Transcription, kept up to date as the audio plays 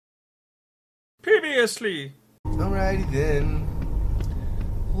Previously. Alrighty then.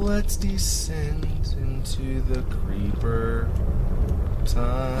 Let's descend into the creeper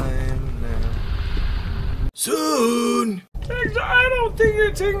time now. Soon! I don't think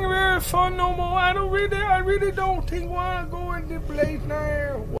it's very fun no more. I really don't think I want to go in the place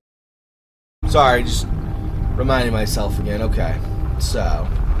now. Sorry, just reminding myself again. Okay, so.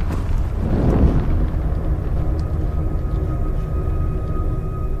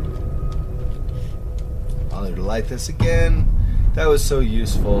 I'll need to light this again. That was so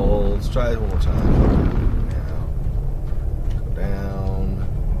useful. Let's try it one more time. Now. Go down.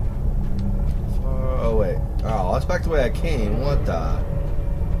 Oh, wait. Oh, that's back the way I came. What the?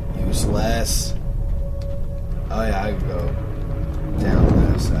 Useless. Oh, yeah, I can go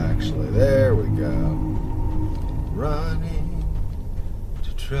down this, actually. There we go. Running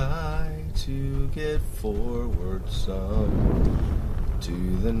to try to get forward some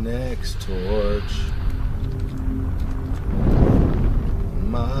to the next torch.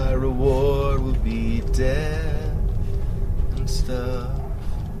 My reward will be death and stuff.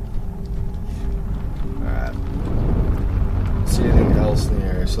 Alright. See anything else in the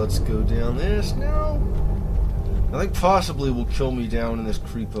area, so let's go down this now. I think possibly will kill me down in this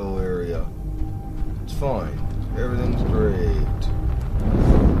creepo area. It's fine. Everything's great.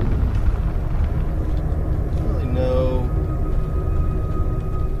 Really no.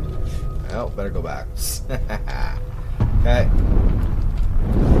 Oh, better go back. Okay.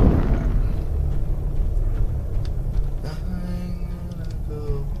 I'm gonna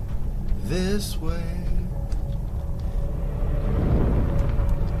go this way.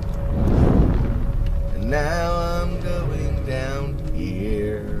 And now I'm going down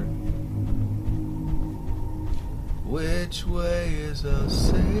here. Which way is a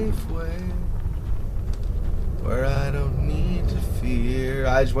safe way? Where I don't need to fear.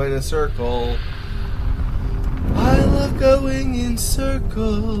 I just went in a circle. I love going in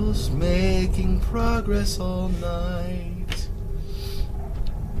circles, making progress all night.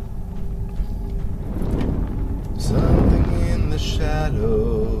 Something in the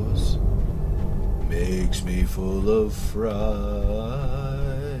shadows makes me full of fright.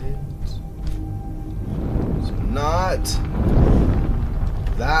 So not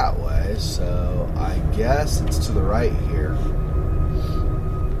that way, so I guess it's to the right here.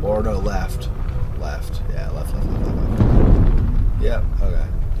 Or no, left. Left. Yeah, left. Yep, okay.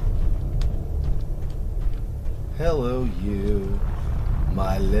 Hello, you,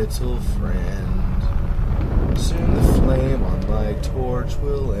 my little friend. Soon the flame on my torch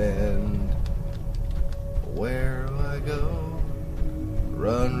will end. Where do I go?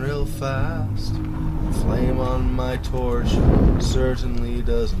 Run real fast. Flame on my torch certainly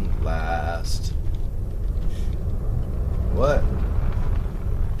doesn't last. What?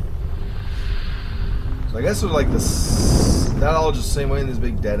 So I guess it was like this. Is that all just the same way in this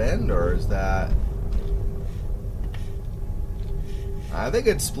big dead end, or is that? I think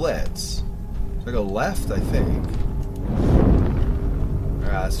it splits. So I go left, I think.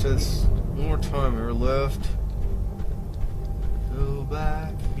 Alright, let's just one more time here. Left. Go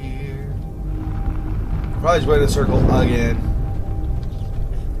back here. Probably just wait in a circle again.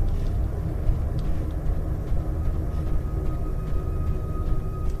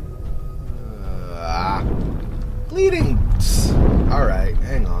 Bleeding. Alright,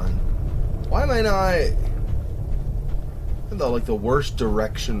 hang on. Why am I not like the worst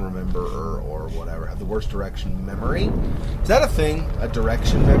direction rememberer or whatever? Have the worst direction memory? Is that a thing? A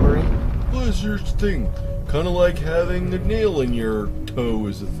direction memory? What is your thing? Kind of like having a nail in your toe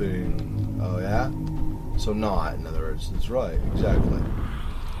is a thing. Oh yeah? So not, in other words. That's right, exactly.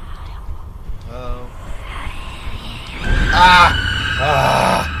 Oh.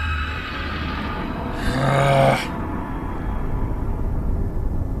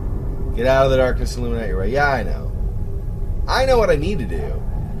 Get out of the darkness, illuminate your way. Yeah, I know. I know what I need to do.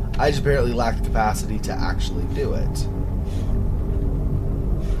 I just apparently lack the capacity to actually do it.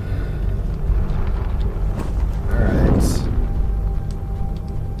 Alright.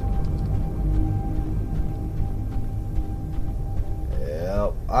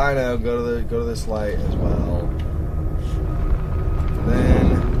 Yep, I know. Go to this light as well.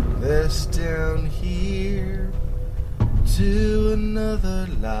 Then this down here to another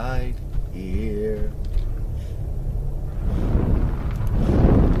light here.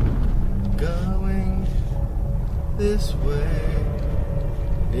 Going this way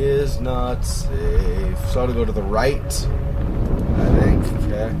is not safe. So I ought to go to the right, I think.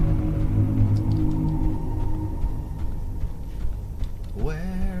 Okay.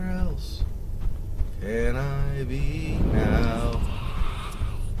 Where else can I be now?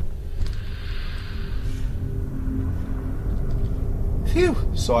 Phew.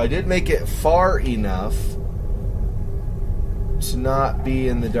 So I did make it far enough to not be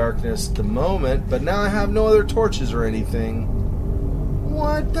in the darkness at the moment, but now I have no other torches or anything.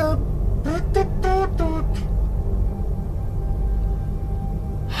 What the...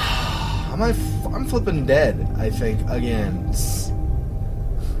 I'm flipping dead, I think, again.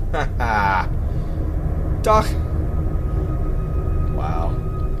 Haha. Doc. Wow.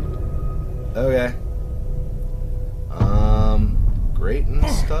 Okay. Great and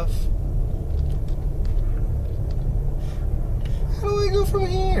stuff. How do I go from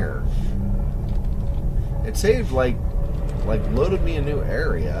here? It saved, like loaded me a new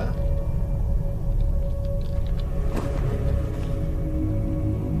area.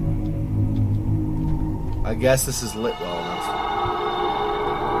 I guess this is lit well enough.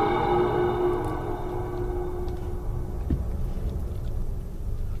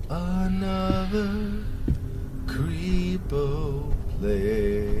 Another creepo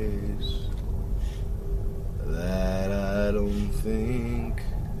place that I don't think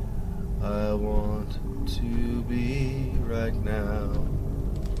I want to be right now.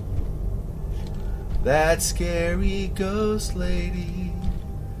 That scary ghost lady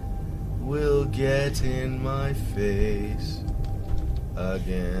will get in my face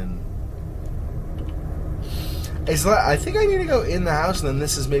again. It's like, I think I need to go in the house, and then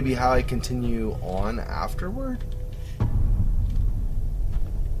this is maybe how I continue on afterward.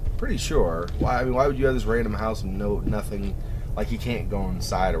 Pretty sure. Why? I mean, why would you have this random house and nothing? Like you can't go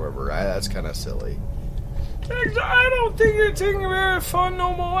inside or whatever. That's kind of silly. I don't think it's very fun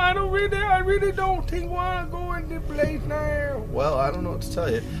no more. I really don't think I want to go in the place now. Well, I don't know what to tell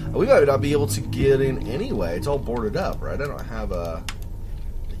you. We might not be able to get in anyway. It's all boarded up, right? I don't have a...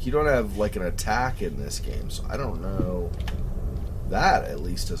 You don't have, like, an attack in this game, so I don't know. That, at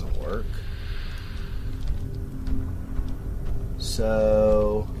least, doesn't work.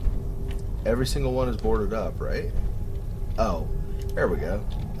 So... Every single one is boarded up, right? Oh. There we go.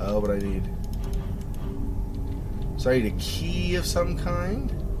 Oh, but I need... So I need a key of some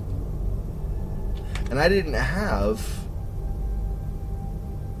kind? And I didn't have...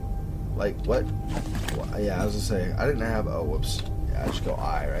 Like, what? Yeah, I was gonna say, I didn't have... Oh, whoops. I just go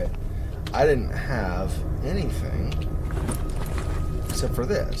I, right? I didn't have anything except for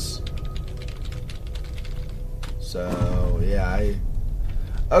this. So, yeah,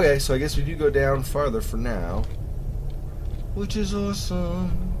 okay, so I guess we do go down farther for now. Which is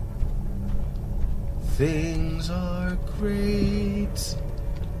awesome. Things are great.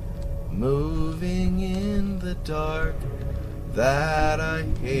 Moving in the dark that I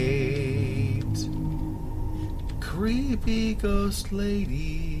hate. Creepy ghost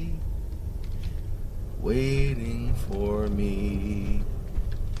lady waiting for me.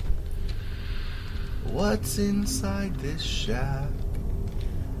 What's inside this shack?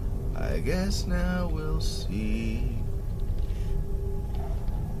 I guess now we'll see.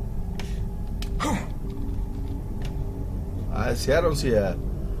 I don't see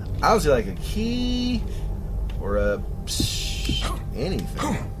like a key or a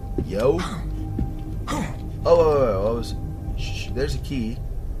anything. Yo. Oh, there's a key.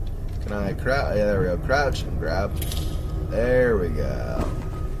 Can I crouch? Yeah, there we go. Crouch and grab. There we go.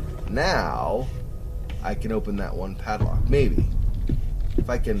 Now, I can open that one padlock. Maybe. If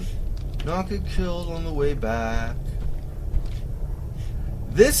I can not get killed on the way back.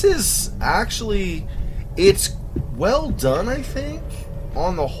 This is actually... It's well done, I think,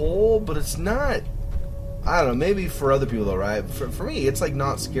 on the whole, but it's not... I don't know, maybe for other people though, right? For me, it's like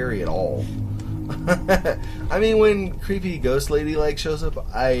not scary at all. I mean, when creepy ghost lady like shows up,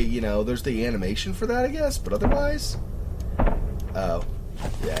 there's the animation for that, I guess, but otherwise, oh,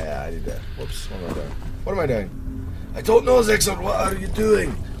 yeah, I need that. Whoops, what am I doing? I don't know, Xexor, what are you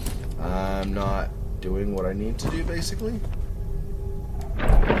doing? I'm not doing what I need to do, basically.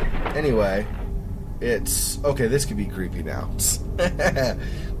 Anyway, it's okay. This could be creepy now.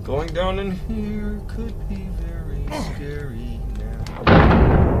 Going down in here could be very scary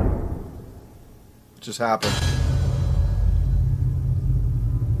now. Just happened.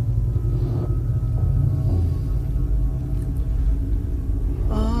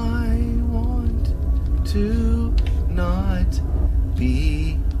 I want to not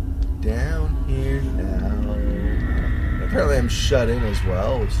be down here now. Apparently I'm shut in as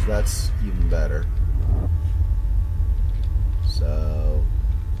well, which that's even better. So,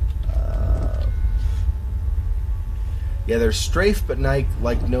 yeah, there's strafe, but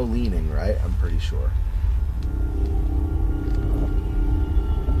like no leaning, right? I'm pretty sure.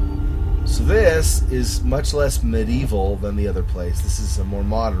 So this is much less medieval than the other place. This is a more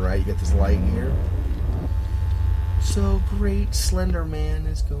modern, right? You get this light here. So great, Slender Man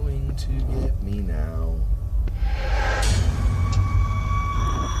is going to get me now.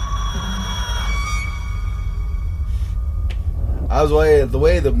 I was waiting, the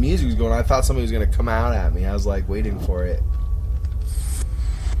way the music was going, I thought somebody was going to come out at me. I was like waiting for it.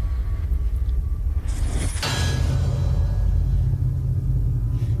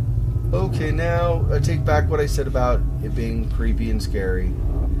 Okay, now I take back what I said about it being creepy and scary.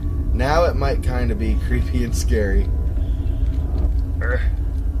 Now it might kind of be creepy and scary.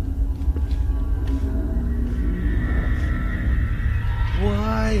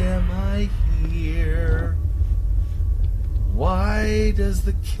 Why am I here? Why does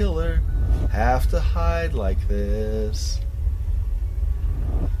the killer have to hide like this?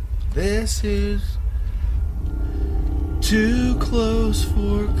 This is too close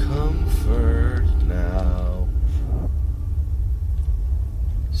for comfort now.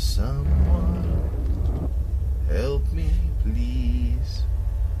 Someone help me, please.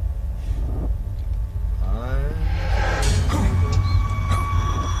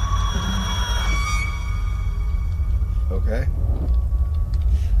 Okay.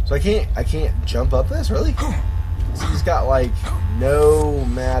 So I can't jump up this, really? So he's got like no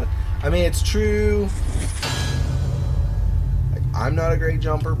mad. I mean, it's true. Like, I'm not a great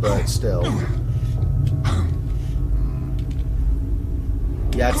jumper, but still.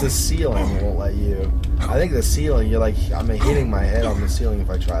 Yeah, it's the ceiling. It won't let you. I think the ceiling. You're like, I'm hitting my head on the ceiling if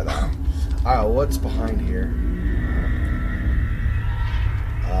I try that. All right, what's behind here?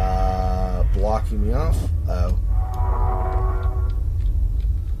 Blocking me off. Oh.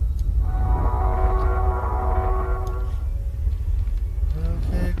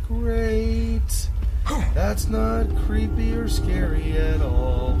 Great. That's not creepy or scary at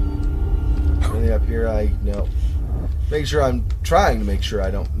all. Really up here, no. Make sure I'm trying to make sure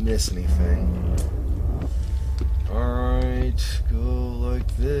I don't miss anything. Alright, go like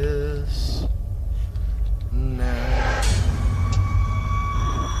this. Now.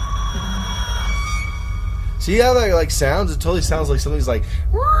 See how that like sounds? It totally sounds like something's like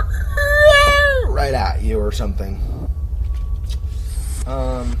right at you or something.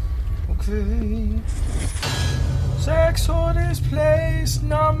 Okay. Xexor, this place,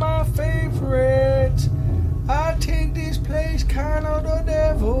 not my favorite. I think this place kind of the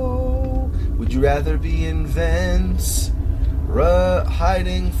devil. Would you rather be in vents,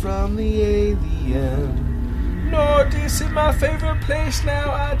 hiding from the alien? No, this is my favorite place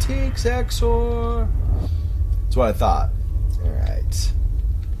now. I take Xexor. That's what I thought. Alright.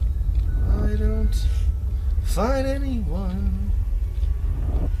 I don't find anyone.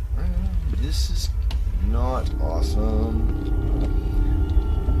 This is not awesome.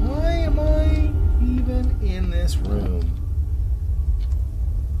 Why am I even in this room?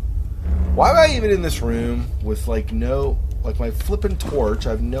 Why am I even in this room with like no, like my flippin' torch?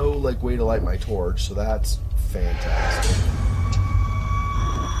 I have no like way to light my torch, so that's fantastic.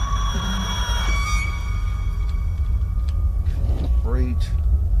 Great.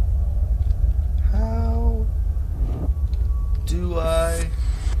 How do I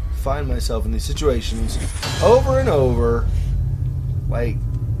find myself in these situations over and over? Like,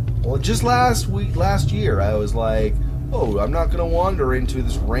 well, just last year, I was like, oh, I'm not gonna wander into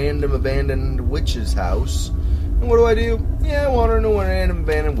this random abandoned witch's house. And what do? Yeah, I wander into a random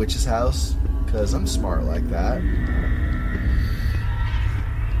abandoned witch's house because I'm smart like that.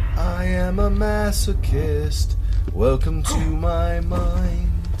 I am a masochist. Welcome to my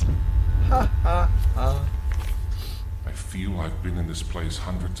mind. Ha ha ha. I feel I've been in this place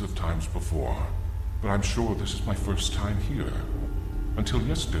hundreds of times before, but I'm sure this is my first time here. Until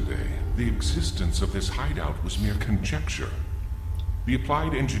yesterday, the existence of this hideout was mere conjecture. The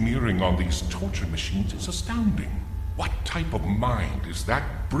applied engineering on these torture machines is astounding. What type of mind is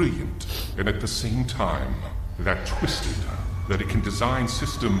that brilliant, and at the same time, that twisted, that it can design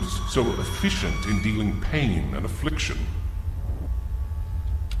systems so efficient in dealing pain and affliction?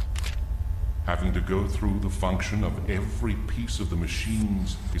 Having to go through the function of every piece of the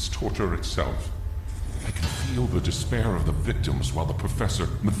machines is torture itself. I can feel the despair of the victims while the professor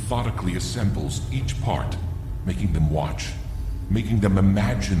methodically assembles each part, making them watch, making them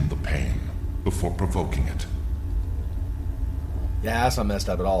imagine the pain before provoking it. Yeah, that's not messed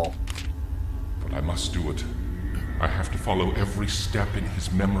up at all. But I must do it. I have to follow every step in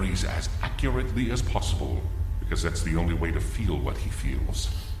his memories as accurately as possible, because that's the only way to feel what he feels,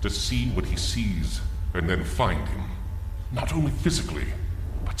 to see what he sees, and then find him. Not only physically,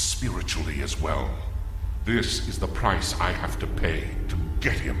 but spiritually as well. This is the price I have to pay to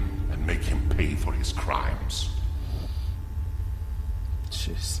get him and make him pay for his crimes.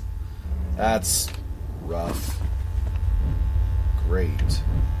 Jeez. That's rough. Great.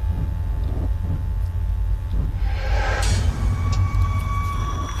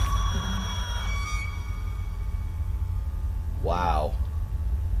 Wow.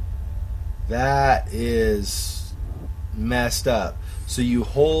 That is messed up. So you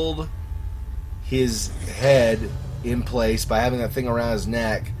hold his head in place by having that thing around his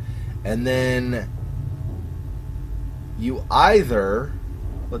neck, and then you either,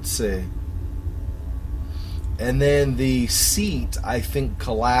 let's see, and then the seat, I think,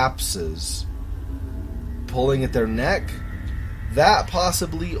 collapses, pulling at their neck. That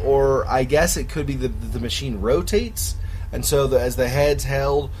possibly, or I guess it could be the machine rotates, and so as the head's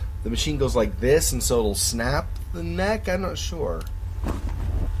held, the machine goes like this, and so it'll snap the neck. I'm not sure.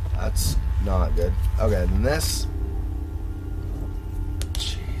 That's not good. Okay, then this.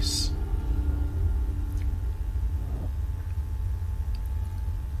 Jeez.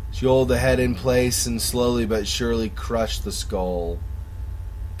 So you hold the head in place and slowly but surely crush the skull.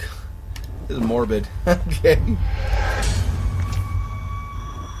 This is morbid. Okay.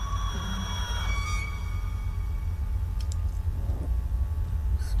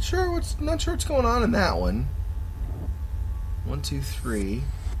 Not sure what's going on in that one. 1, 2, 3.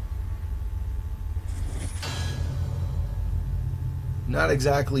 Not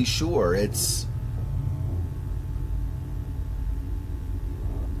exactly sure. It's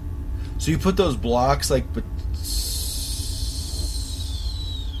so you put those blocks like, but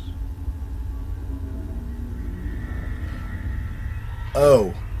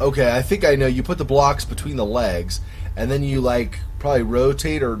oh, okay. I think I know. You put the blocks between the legs, and then you like probably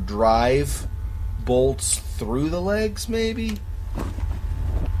rotate or drive bolts through the legs, maybe.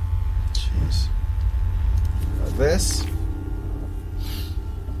 Jeez. This.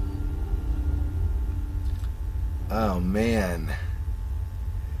 Oh man.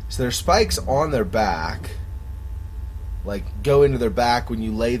 So there's spikes on their back, like go into their back when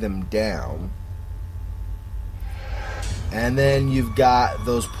you lay them down. And then you've got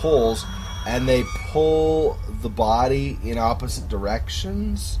those pulls, and they pull the body in opposite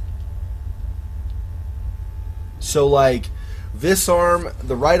directions. So like this arm,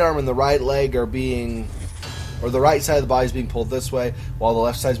 the right arm and the right leg are being, or the right side of the body is being pulled this way, while the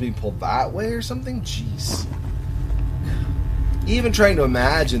left side is being pulled that way or something. Jeez. Even trying to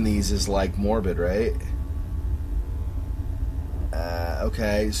imagine these is like morbid, right?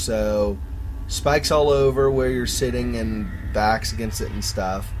 Okay, so spikes all over where you're sitting and backs against it and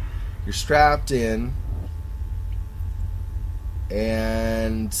stuff. You're strapped in,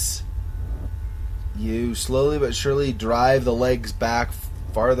 and you slowly but surely drive the legs back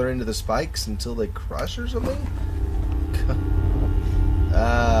farther into the spikes until they crush or something?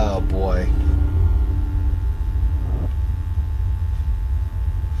 Oh boy.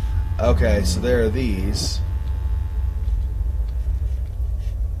 Okay, so there are these.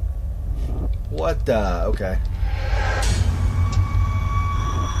 What the? Okay.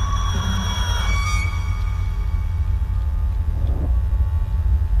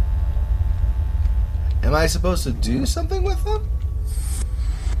 Am I supposed to do something with them?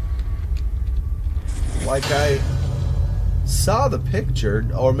 Like I saw the picture,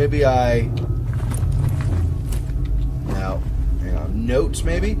 or maybe I... No. Hang on. Notes,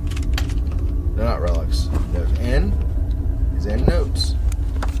 maybe? They're not relics. Notes. N is in notes.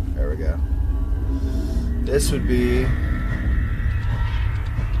 There we go. This would be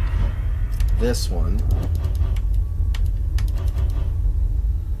this one.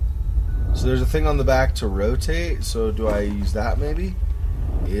 So there's a thing on the back to rotate. So do I use that maybe?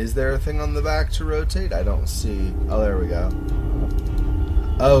 Is there a thing on the back to rotate? I don't see. Oh, there we go.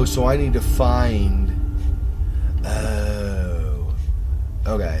 Oh, so I need to find... Oh.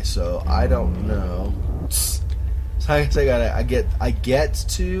 Okay, so I don't know. So I guess I get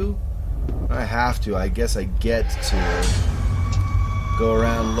to... I have to. I guess I get to go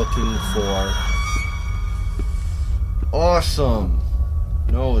around looking for... Awesome!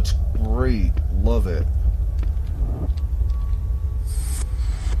 No, it's great. Love it.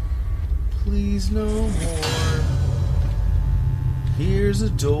 Please no more. Here's a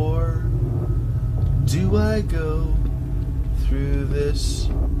door. Do I go through this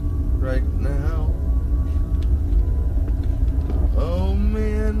right now? Oh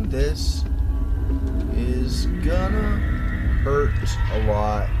man, this is gonna hurt a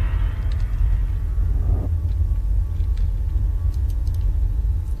lot.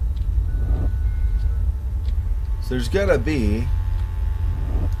 So there's gonna be...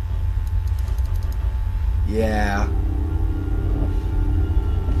 Yeah.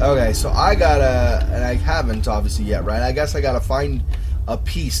 Okay, so I gotta... And I haven't obviously yet, right? I guess I gotta find a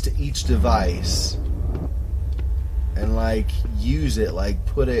piece to each device. and like use it, like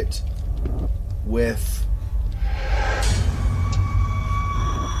put it with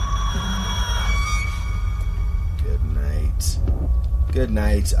good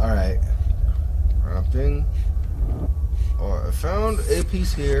night. Alright. Wrapping. Oh, I found a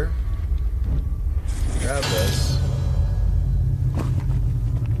piece here. Grab this.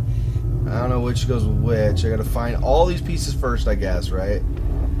 I don't know which goes with which. I gotta find all these pieces first, I guess, right?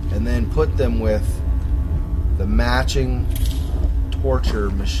 And then put them with the matching torture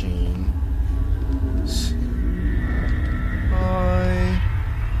machine. I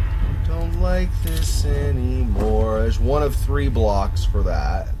don't like this anymore. There's one of 3 blocks for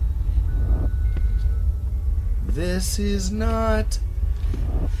that. This is not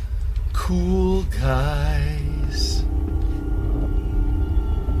cool, guys.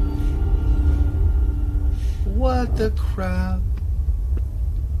 What the crap?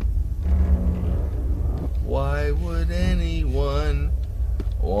 Why would anyone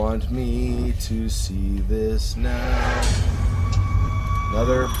want me to see this now?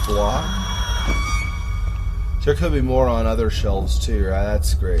 Another block? There could be more on other shelves too, right?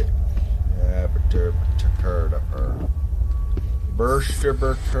 That's great. Yeah,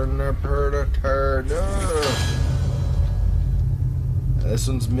 this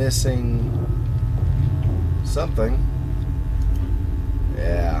one's missing something.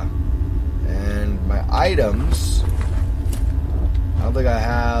 Yeah. And my items, I don't think I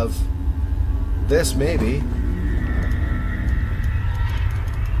have this, maybe.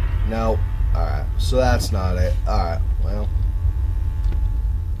 No. Alright, so that's not it. Alright, well.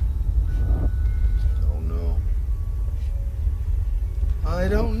 Don't know. I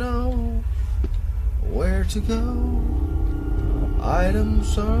don't know where to go.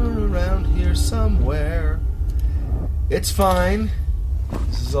 Items are around here somewhere. It's fine.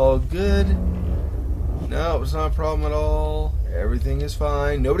 This is all good. No, it's not a problem at all. Everything is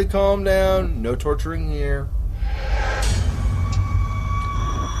fine. Nobody calm down. No torturing here.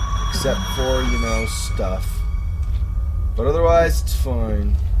 Except for, you know, stuff. But otherwise, it's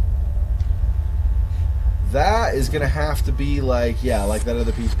fine. That is going to have to be like, yeah, like that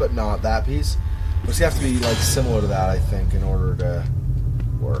other piece, but not that piece. It's going to have to be like similar to that, I think, in order to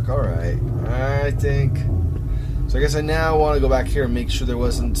work. Alright. I think... So I guess I now want to go back here and make sure there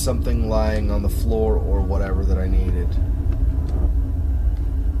wasn't something lying on the floor or whatever that I needed.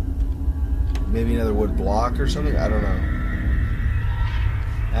 Maybe another wood block or something? I don't know.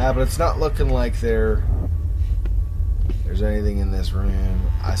 But it's not looking like there's anything in this room.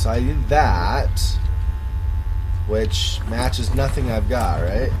 So I did that, which matches nothing I've got,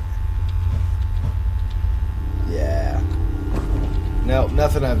 right? Yeah. No,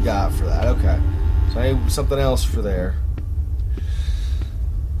 nothing I've got for that. Okay. So I need something else for there.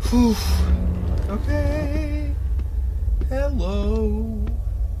 Whew. Okay. Hello.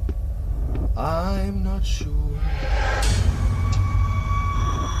 I'm not sure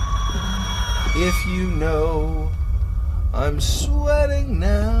if you know. I'm sweating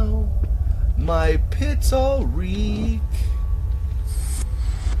now. My pits all reek.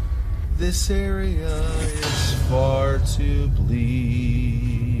 This area is far too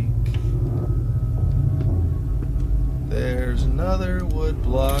bleak. There's another wood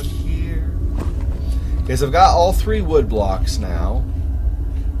block here. Okay, so I've got all 3 wood blocks now.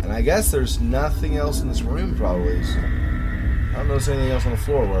 And I guess there's nothing else in this room, probably. So I don't notice anything else on the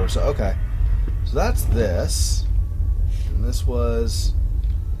floor. Where, so, okay. So that's this. And this was...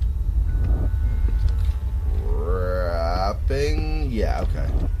 wrapping. Yeah, okay.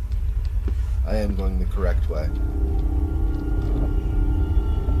 I am going the correct way.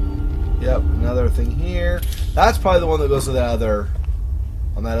 Yep, another thing here. That's probably the one that goes to that other,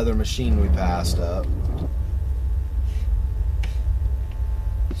 on that other machine we passed up.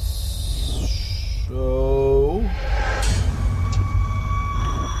 So,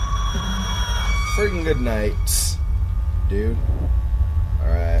 freaking good night, dude.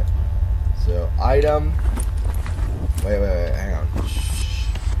 Alright. So, item. Wait, hang on.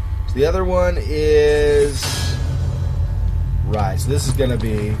 So the other one is... right, so this is going to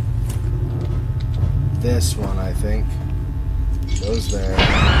be this one, I think. Goes there.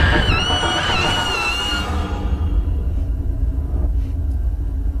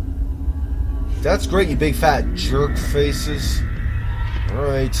 That's great, you big fat jerk faces.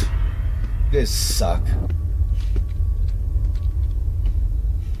 Alright. You guys suck.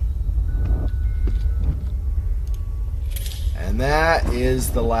 And that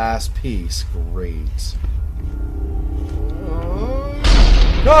is the last piece. Great.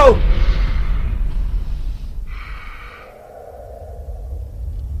 No!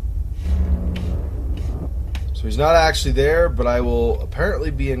 So he's not actually there, but I will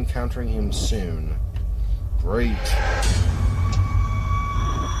apparently be encountering him soon. Great.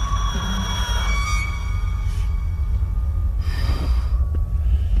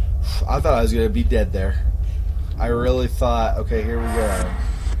 I thought I was going to be dead there. I really thought, okay, here we go.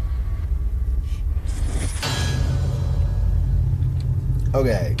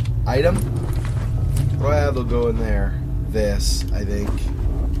 Okay, item. What do I have to go in there? This, I think.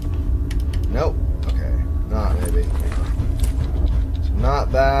 Nope. Okay, not maybe. So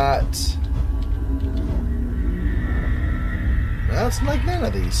not that. That's like none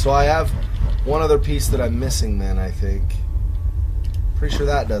of these. So I have one other piece that I'm missing then, I think. Pretty sure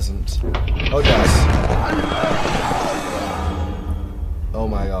that doesn't. Oh, it does. Oh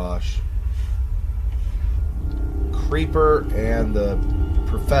my gosh. Creeper and the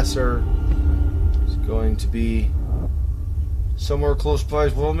professor is going to be somewhere close by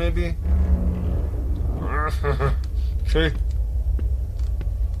as well, maybe? Okay.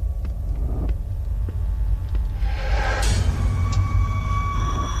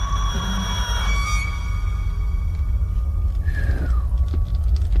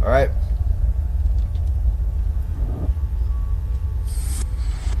 Alright.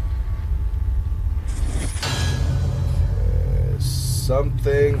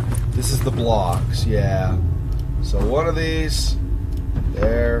 Something. This is the blocks, yeah. So one of these.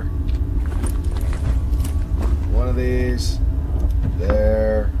 There. One of these.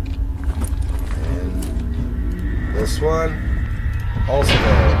 There. And this one. Also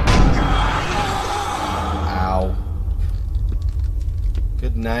there. Ow.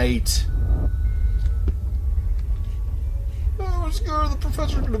 Good night. Oh, I'm scared the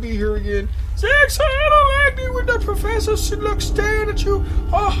professor's gonna be here again. Xexor, I don't like it when the professor should look staring at you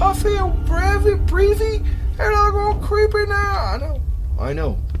all huffy and breathy, and I'm all creepy now. I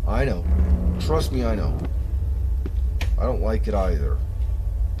know. Trust me, I know. I don't like it either.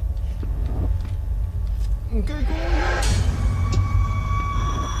 Okay, go on.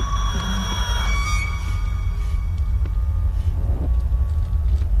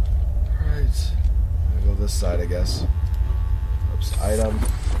 Alright. I'll go this side, I guess. Oops, item.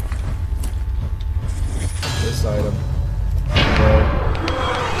 This item.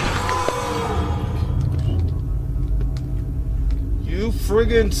 You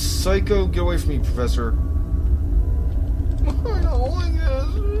friggin' psycho! Get away from me, Professor. I don't like this.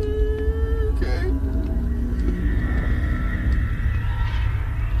 Okay.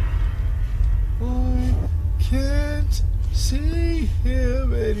 I can't see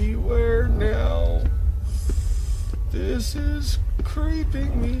him anywhere now. This is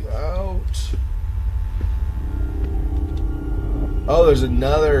creeping me out. Oh, there's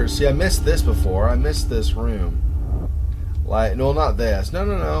another. See, I missed this before. I missed this room. Like, no, not this.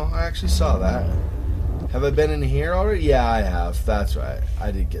 No. I actually saw that. Have I been in here already? Yeah, I have. That's right.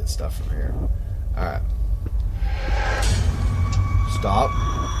 I did get stuff from here. Alright. Stop.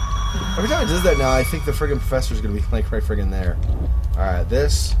 Every time it does that now, I think the friggin' professor's gonna be like right friggin' there. Alright,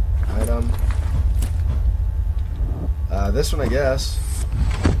 this item. This one, I guess.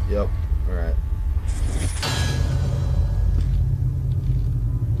 Yep. Alright.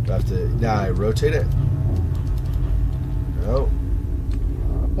 Do I have to... Now I rotate it? No.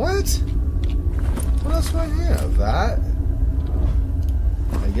 What? What else do I have? That?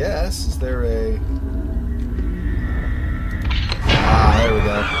 I guess. Is there a... Ah, there we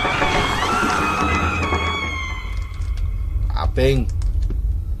go. Ah, bing.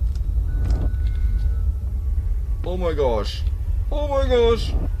 Oh my gosh. Oh my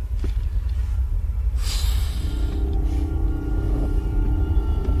gosh.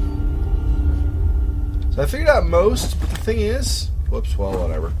 So I figured out most, but the thing is... Whoops, well,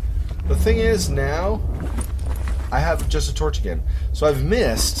 whatever. The thing is, now, I have just a torch again. So I've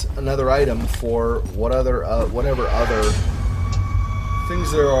missed another item for whatever other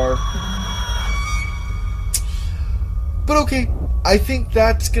things there are. But okay, I think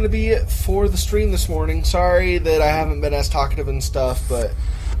that's going to be it for the stream this morning. Sorry that I haven't been as talkative and stuff, but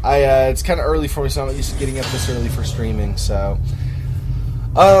it's kind of early for me, so I'm not used to getting up this early for streaming, so...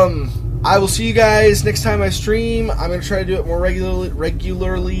 I will see you guys next time I stream. I'm going to try to do it more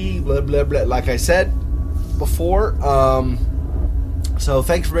regularly, blah, blah, blah, like I said before. So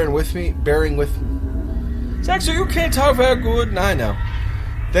thanks for bearing with me. Xexor, you can't talk very good. I know.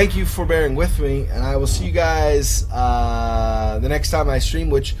 Thank you for bearing with me, and I will see you guys the next time I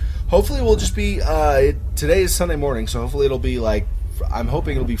stream, which hopefully will just be, today is Sunday morning, so hopefully it'll be like, I'm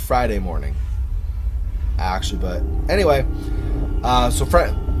hoping it'll be Friday morning. Actually, but anyway,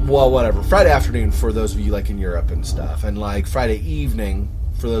 well, whatever. Friday afternoon for those of you like in Europe and stuff, and like Friday evening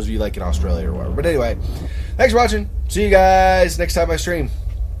for those of you like in Australia or whatever. But anyway, thanks for watching. See you guys next time I stream.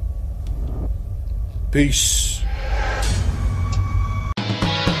 Peace.